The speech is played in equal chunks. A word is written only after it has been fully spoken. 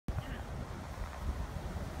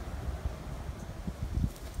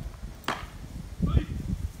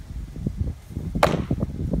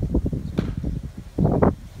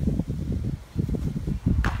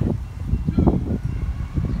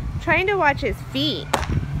trying to watch his feet.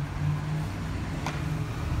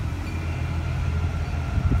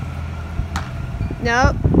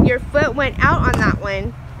 Nope, your foot went out on that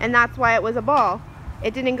one, and that's why it was a ball.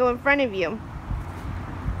 It didn't go in front of you.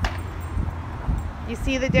 You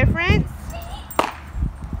see the difference?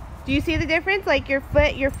 Do you see the difference? Like your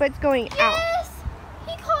foot's going out. Yes!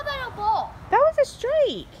 He called that a ball. That was a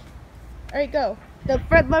strike. All right, go. The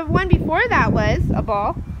one before that was a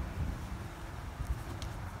ball.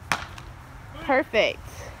 Perfect.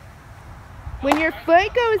 When your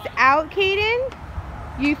foot goes out, Caden,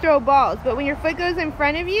 you throw balls. But when your foot goes in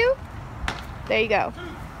front of you, there you go.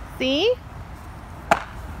 See?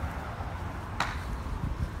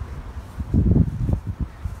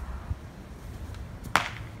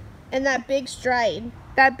 And that big stride.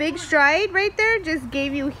 That big stride right there just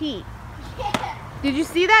gave you heat. Yeah. Did you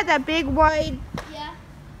see that? That big wide. Yeah.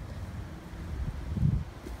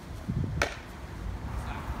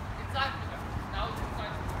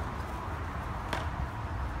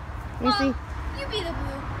 Let me see. You be the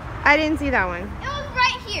blue. I didn't see that one. It was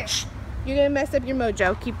right here. You're gonna mess up your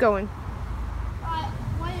mojo. Keep going.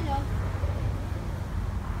 Want to know?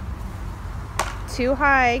 Too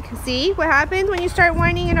high. See what happens when you start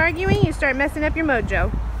whining and arguing? You start messing up your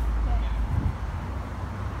mojo.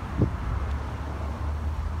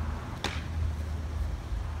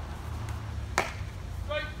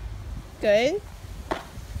 Good.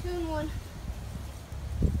 2-1.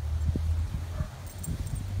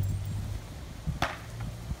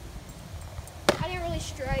 I didn't really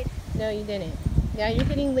stride. No, you didn't. Now you're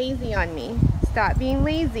getting lazy on me. Stop being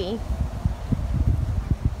lazy.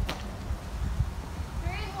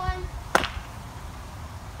 3-1.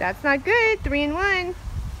 That's not good. 3-1.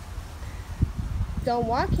 Don't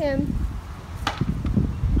walk him.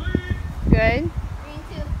 Good. 3-2.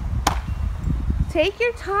 Take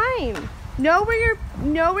your time. Know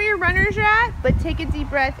where your runners are at, but take a deep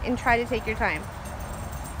breath and try to take your time.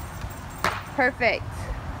 Perfect.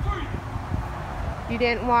 You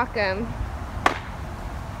didn't walk him.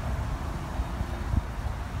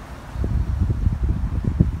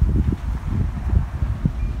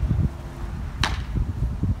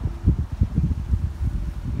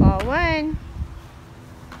 Ball 1.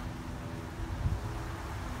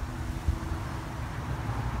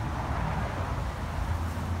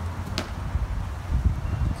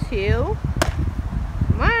 Two.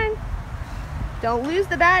 Come on. Don't lose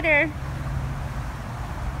the batter.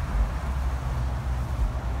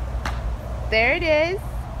 There it is.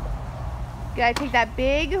 You gotta take that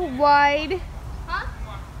big, wide. Huh?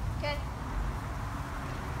 Okay.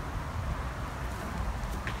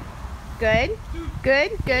 Good.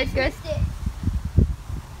 Good, good, Just good. missed it.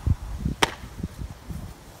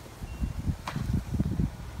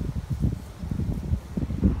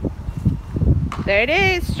 There it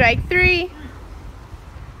is. Strike 3.